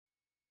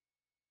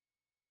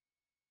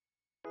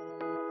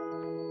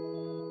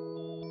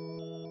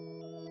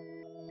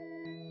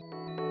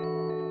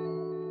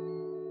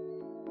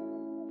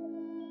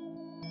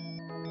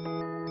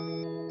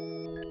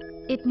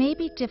It may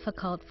be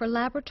difficult for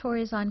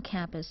laboratories on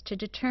campus to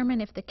determine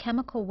if the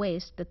chemical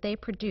waste that they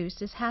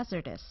produce is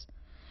hazardous.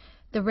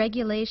 The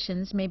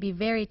regulations may be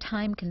very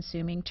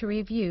time-consuming to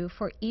review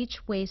for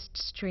each waste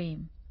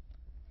stream.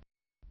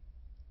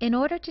 In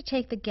order to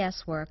take the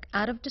guesswork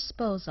out of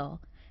disposal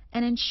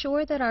and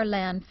ensure that our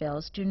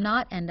landfills do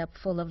not end up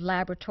full of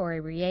laboratory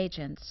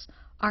reagents,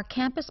 our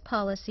campus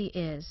policy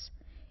is,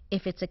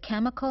 if it's a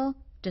chemical,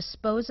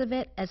 dispose of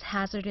it as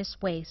hazardous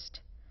waste.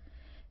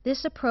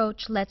 This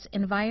approach lets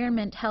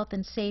Environment, Health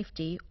and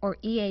Safety, or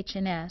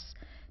EH&S,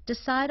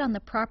 decide on the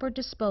proper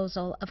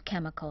disposal of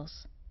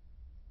chemicals.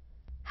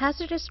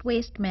 Hazardous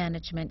waste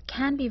management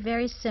can be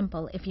very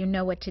simple if you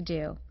know what to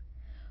do.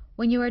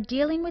 When you are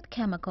dealing with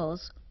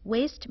chemicals,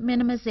 waste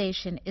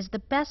minimization is the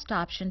best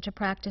option to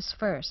practice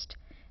first,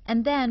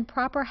 and then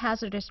proper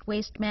hazardous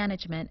waste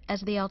management as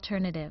the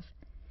alternative.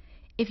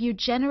 If you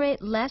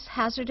generate less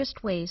hazardous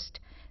waste,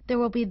 there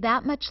will be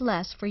that much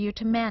less for you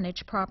to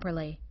manage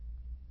properly.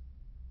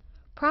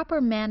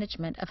 Proper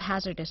management of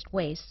hazardous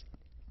waste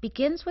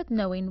begins with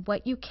knowing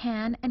what you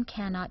can and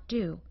cannot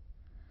do.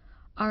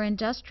 Our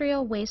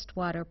industrial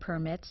wastewater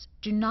permits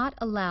do not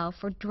allow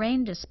for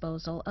drain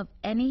disposal of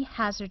any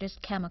hazardous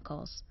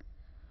chemicals.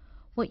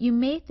 What you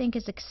may think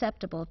is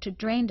acceptable to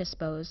drain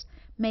dispose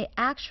may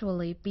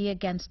actually be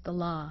against the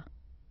law.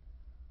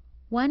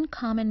 One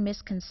common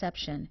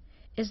misconception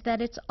is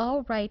that it's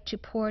all right to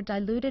pour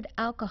diluted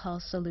alcohol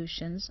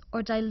solutions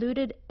or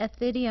diluted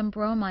ethidium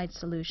bromide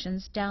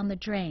solutions down the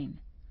drain.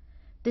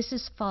 This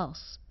is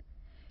false.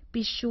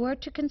 Be sure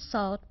to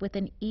consult with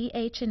an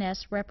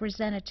EH&S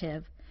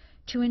representative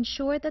to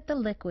ensure that the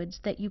liquids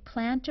that you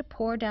plan to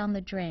pour down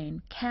the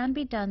drain can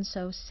be done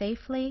so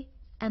safely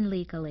and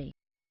legally.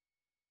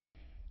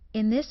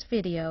 In this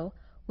video,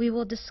 we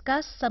will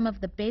discuss some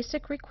of the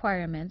basic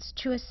requirements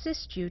to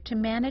assist you to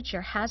manage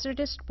your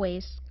hazardous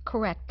waste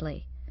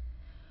correctly.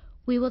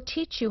 We will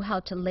teach you how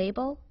to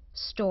label,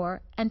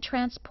 store, and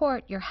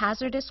transport your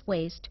hazardous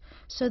waste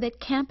so that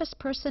campus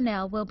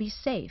personnel will be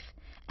safe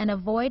and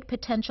avoid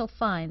potential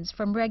fines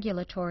from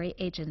regulatory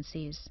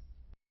agencies.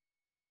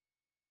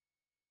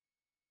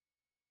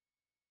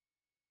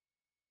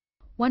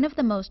 One of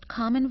the most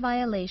common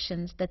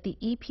violations that the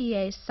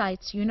EPA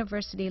cites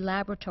university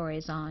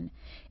laboratories on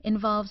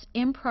involves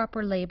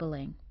improper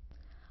labeling.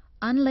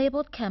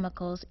 Unlabeled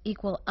chemicals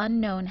equal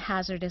unknown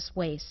hazardous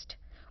waste,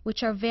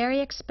 which are very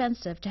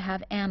expensive to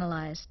have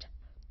analyzed.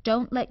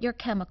 Don't let your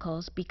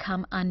chemicals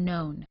become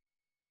unknown.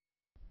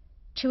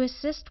 To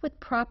assist with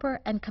proper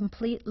and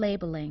complete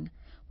labeling,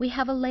 we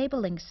have a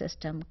labeling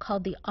system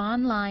called the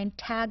Online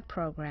Tag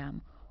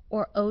Program,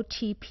 or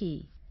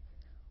OTP.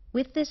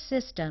 With this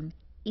system,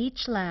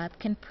 each lab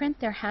can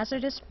print their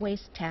hazardous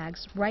waste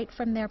tags right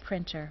from their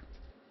printer.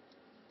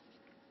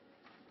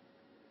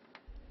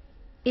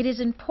 It is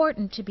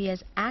important to be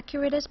as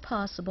accurate as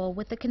possible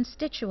with the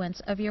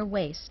constituents of your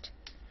waste.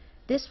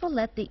 This will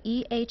let the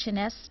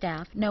EH&S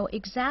staff know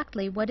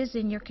exactly what is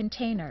in your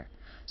container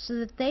so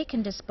that they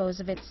can dispose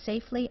of it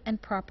safely and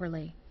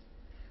properly.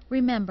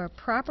 Remember,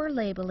 proper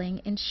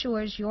labeling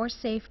ensures your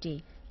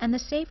safety and the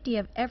safety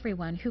of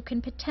everyone who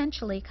can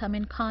potentially come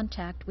in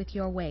contact with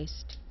your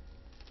waste.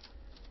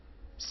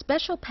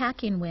 Special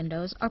packing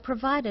windows are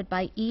provided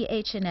by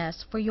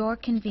EH&S for your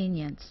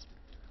convenience.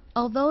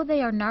 Although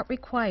they are not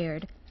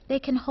required, they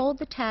can hold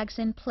the tags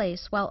in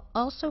place while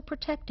also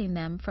protecting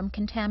them from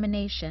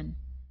contamination.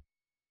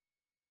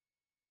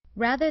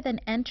 Rather than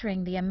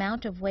entering the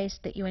amount of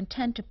waste that you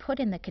intend to put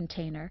in the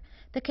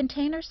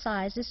container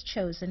size is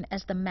chosen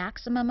as the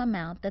maximum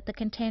amount that the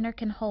container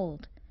can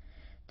hold.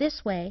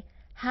 This way,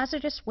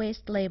 hazardous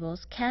waste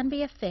labels can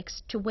be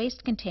affixed to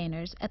waste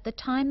containers at the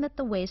time that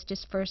the waste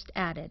is first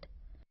added.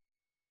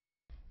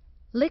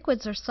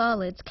 Liquids or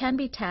solids can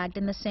be tagged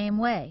in the same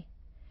way,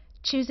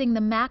 choosing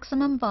the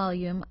maximum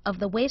volume of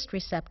the waste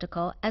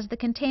receptacle as the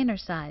container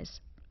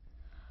size.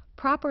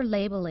 Proper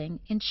labeling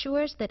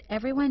ensures that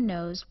everyone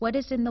knows what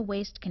is in the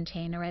waste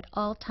container at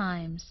all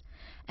times,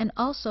 and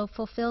also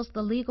fulfills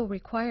the legal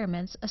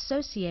requirements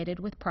associated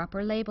with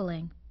proper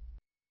labeling.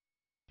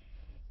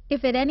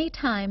 If at any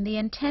time the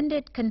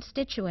intended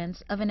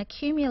constituents of an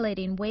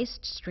accumulating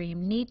waste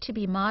stream need to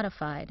be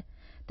modified,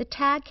 the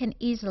tag can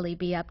easily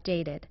be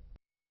updated.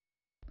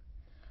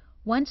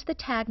 Once the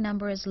tag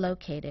number is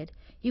located,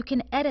 you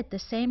can edit the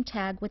same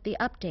tag with the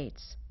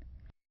updates.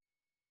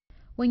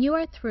 When you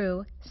are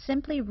through,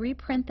 simply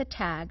reprint the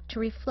tag to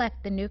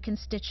reflect the new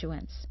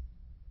constituents.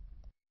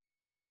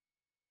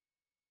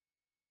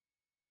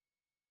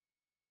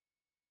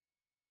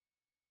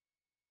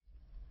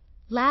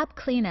 Lab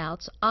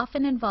cleanouts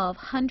often involve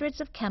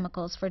hundreds of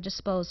chemicals for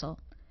disposal.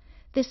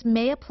 This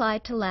may apply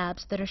to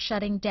labs that are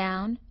shutting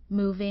down,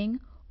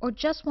 moving, or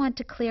just want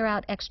to clear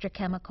out extra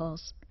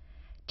chemicals.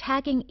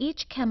 Tagging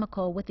each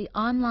chemical with the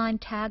online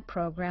tag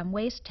program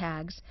waste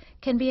tags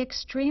can be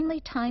extremely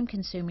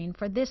time-consuming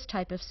for this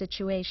type of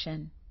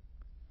situation.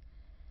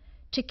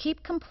 To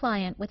keep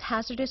compliant with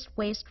hazardous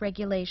waste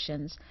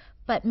regulations,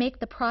 but make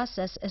the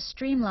process as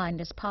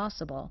streamlined as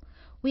possible,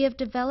 we have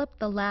developed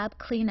the lab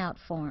cleanout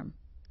form.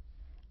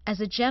 As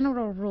a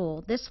general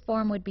rule, this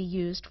form would be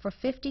used for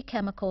 50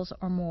 chemicals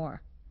or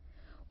more.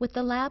 With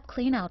the lab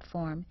cleanout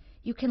form,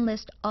 you can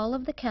list all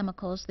of the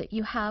chemicals that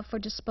you have for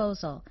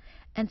disposal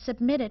and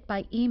submit it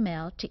by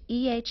email to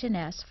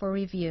EH&S for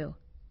review.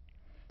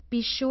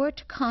 Be sure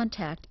to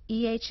contact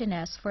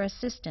EH&S for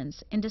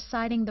assistance in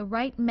deciding the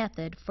right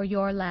method for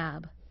your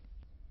lab.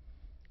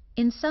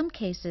 In some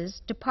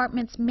cases,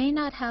 departments may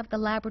not have the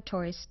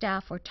laboratory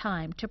staff or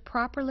time to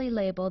properly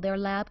label their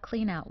lab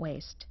cleanout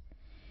waste.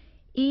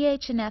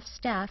 EH&F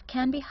staff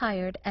can be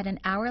hired at an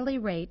hourly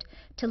rate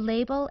to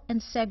label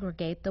and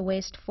segregate the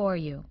waste for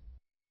you.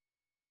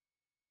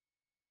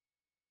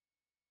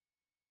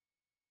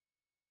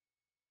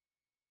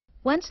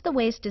 Once the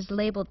waste is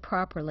labeled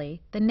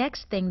properly, the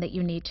next thing that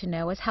you need to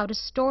know is how to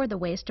store the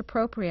waste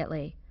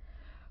appropriately.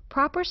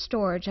 Proper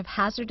storage of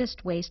hazardous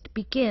waste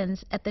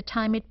begins at the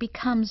time it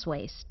becomes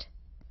waste.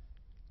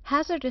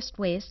 Hazardous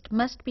waste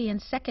must be in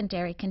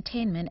secondary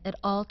containment at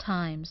all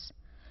times.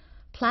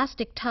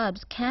 Plastic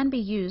tubs can be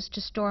used to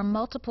store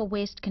multiple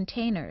waste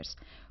containers,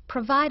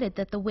 provided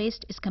that the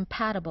waste is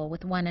compatible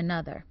with one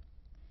another.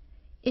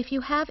 If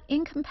you have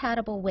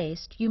incompatible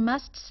waste, you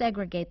must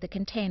segregate the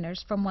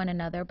containers from one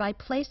another by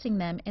placing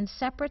them in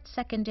separate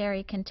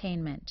secondary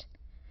containment.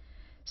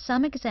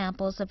 Some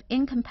examples of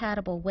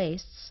incompatible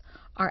wastes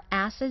are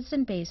acids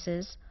and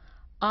bases,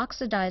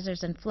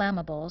 oxidizers and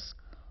flammables,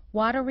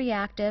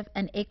 water-reactive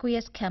and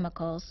aqueous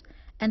chemicals,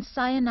 and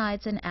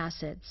cyanides and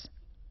acids.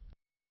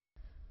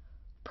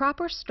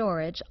 Proper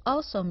storage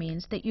also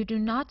means that you do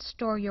not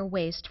store your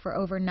waste for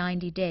over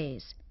 90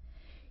 days.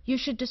 You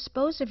should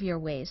dispose of your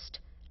waste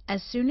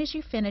as soon as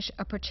you finish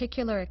a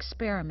particular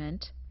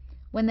experiment,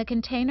 when the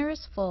container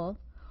is full,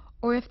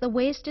 or if the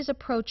waste is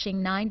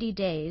approaching 90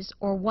 days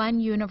or 1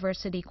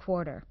 university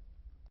quarter.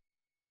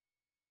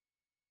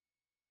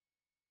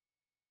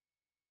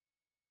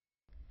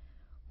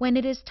 When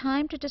it is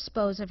time to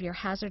dispose of your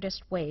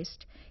hazardous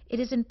waste, it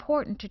is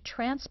important to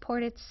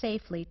transport it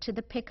safely to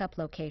the pickup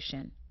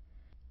location.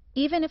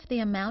 Even if the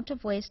amount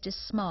of waste is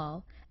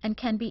small and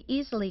can be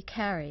easily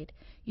carried,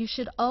 you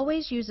should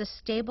always use a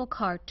stable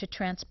cart to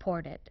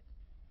transport it.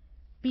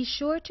 Be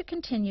sure to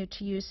continue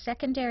to use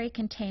secondary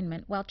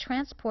containment while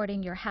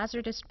transporting your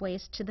hazardous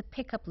waste to the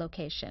pickup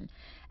location,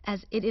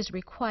 as it is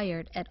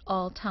required at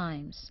all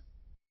times.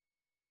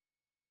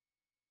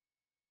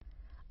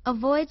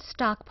 Avoid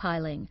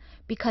stockpiling,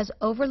 because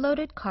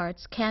overloaded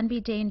carts can be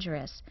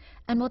dangerous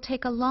and will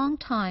take a long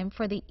time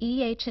for the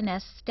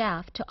EH&S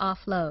staff to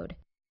offload.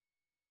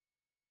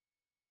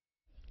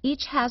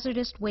 Each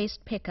hazardous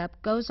waste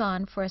pickup goes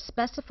on for a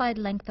specified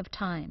length of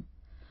time.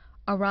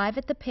 Arrive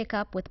at the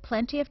pickup with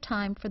plenty of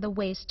time for the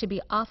waste to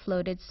be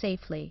offloaded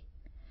safely.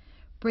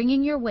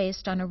 Bringing your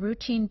waste on a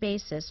routine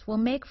basis will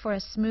make for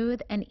a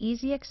smooth and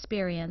easy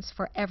experience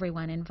for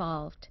everyone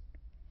involved.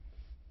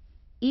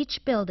 Each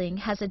building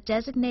has a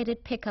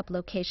designated pickup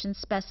location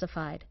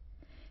specified.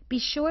 Be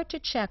sure to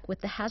check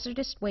with the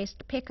hazardous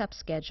waste pickup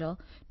schedule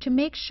to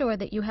make sure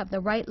that you have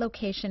the right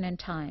location and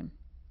time.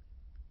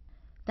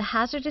 The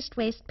hazardous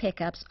waste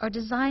pickups are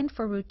designed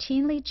for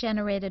routinely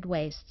generated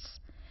wastes.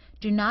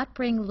 Do not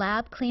bring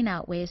lab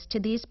cleanout waste to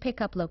these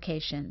pickup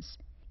locations.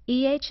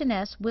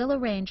 EH&S will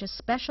arrange a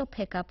special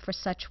pickup for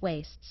such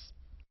wastes.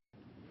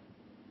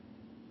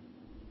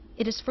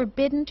 It is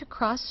forbidden to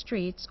cross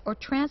streets or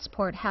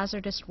transport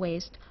hazardous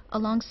waste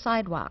along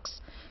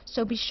sidewalks,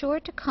 so be sure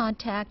to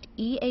contact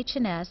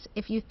EH&S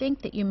if you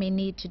think that you may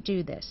need to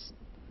do this.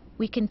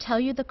 We can tell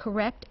you the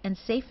correct and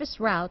safest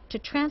route to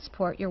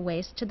transport your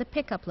waste to the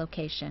pickup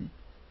location.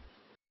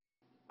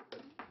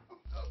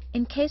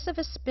 In case of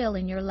a spill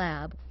in your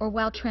lab or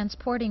while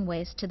transporting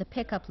waste to the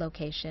pickup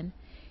location,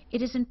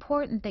 it is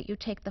important that you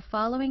take the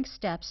following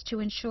steps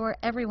to ensure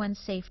everyone's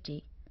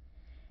safety.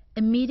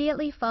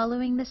 Immediately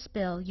following the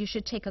spill, you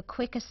should take a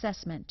quick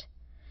assessment.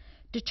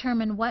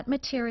 Determine what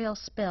material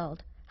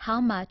spilled,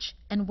 how much,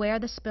 and where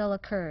the spill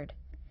occurred.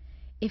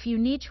 If you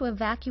need to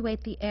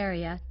evacuate the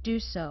area, do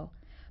so,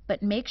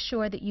 but make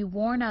sure that you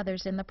warn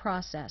others in the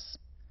process.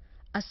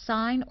 A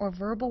sign or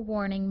verbal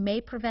warning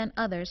may prevent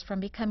others from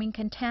becoming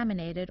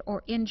contaminated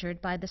or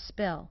injured by the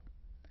spill.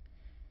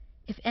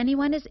 If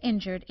anyone is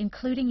injured,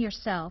 including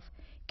yourself,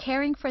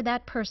 caring for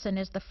that person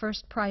is the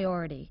first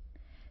priority.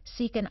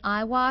 Seek an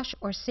eye wash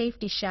or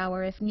safety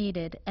shower if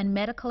needed, and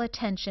medical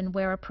attention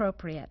where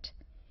appropriate.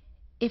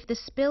 If the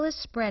spill is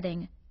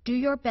spreading, do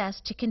your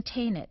best to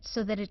contain it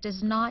so that it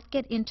does not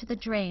get into the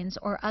drains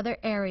or other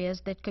areas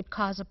that could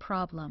cause a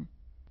problem.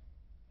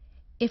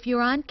 If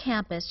you're on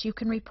campus, you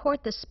can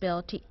report the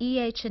spill to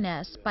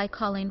EH&S by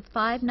calling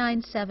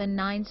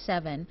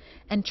 59797,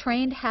 and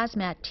trained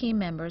hazmat team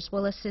members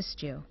will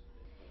assist you.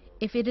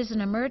 If it is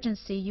an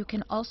emergency, you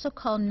can also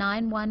call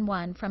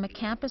 911 from a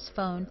campus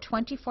phone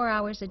 24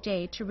 hours a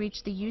day to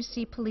reach the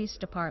UC Police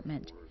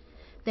Department.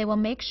 They will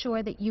make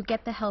sure that you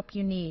get the help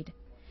you need.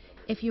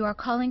 If you are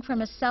calling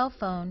from a cell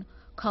phone,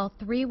 call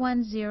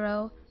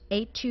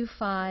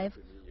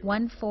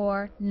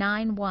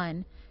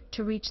 310-825-1491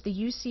 to reach the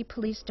UC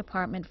Police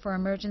Department for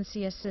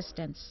emergency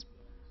assistance.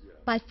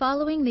 By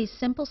following these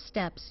simple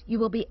steps, you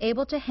will be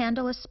able to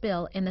handle a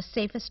spill in the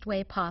safest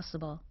way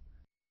possible.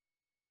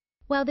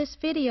 While this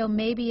video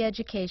may be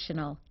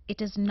educational, it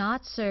does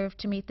not serve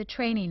to meet the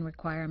training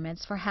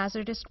requirements for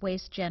hazardous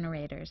waste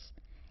generators.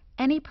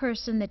 Any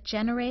person that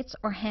generates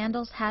or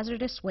handles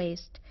hazardous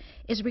waste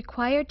is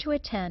required to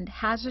attend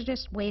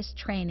hazardous waste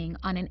training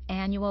on an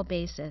annual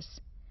basis.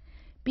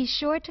 Be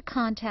sure to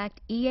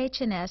contact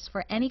EH&S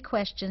for any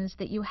questions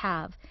that you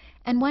have,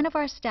 and one of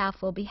our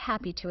staff will be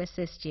happy to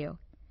assist you.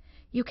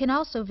 You can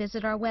also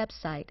visit our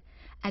website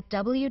at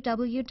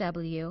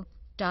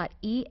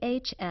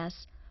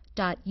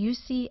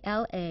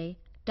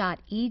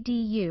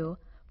www.ehs.ucla.edu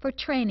for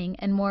training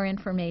and more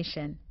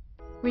information.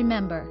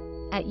 Remember,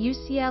 at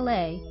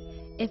UCLA,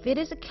 if it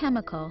is a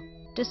chemical,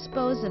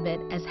 dispose of it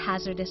as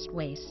hazardous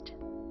waste.